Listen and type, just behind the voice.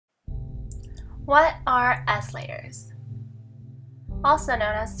What are S layers? Also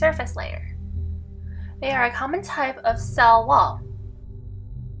known as surface layer. They are a common type of cell wall.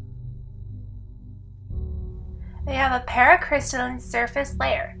 They have a paracrystalline surface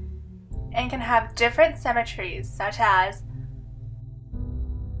layer and can have different symmetries such as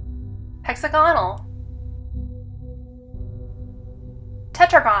hexagonal,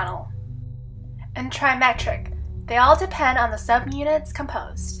 tetragonal, and trimetric. They all depend on the subunits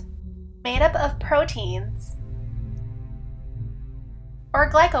composed. Made up of proteins or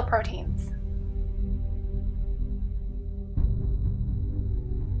glycoproteins.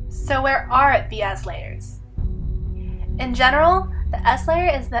 So where are the S layers? In general, the S layer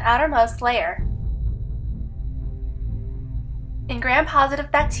is the outermost layer. In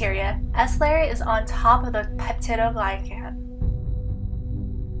gram-positive bacteria, S layer is on top of the peptidoglycan.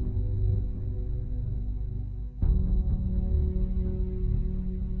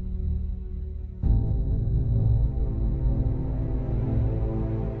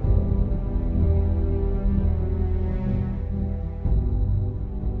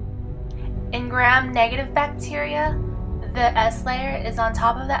 In gram-negative bacteria, the S layer is on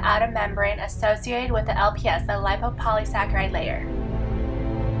top of the outer membrane associated with the LPS, the lipopolysaccharide layer.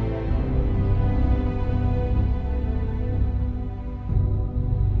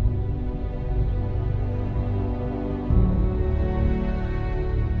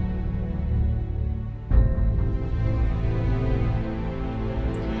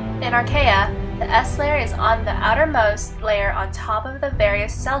 In Archaea, the S layer is on the outermost layer on top of the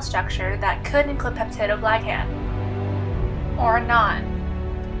various cell structure that could include peptidoglycan, or not.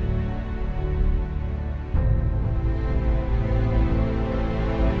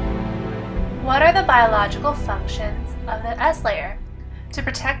 What are the biological functions of the S layer? To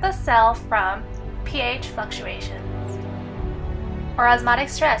protect the cell from pH fluctuations, or osmotic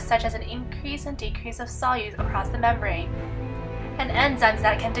stress such as an increase and decrease of solutes across the membrane, and enzymes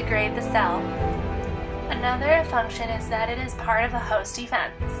that can degrade the cell. Another function is that it is part of a host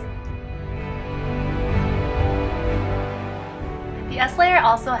defense. The S layer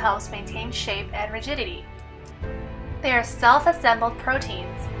also helps maintain shape and rigidity. They are self-assembled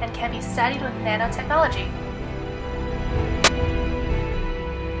proteins and can be studied with nanotechnology.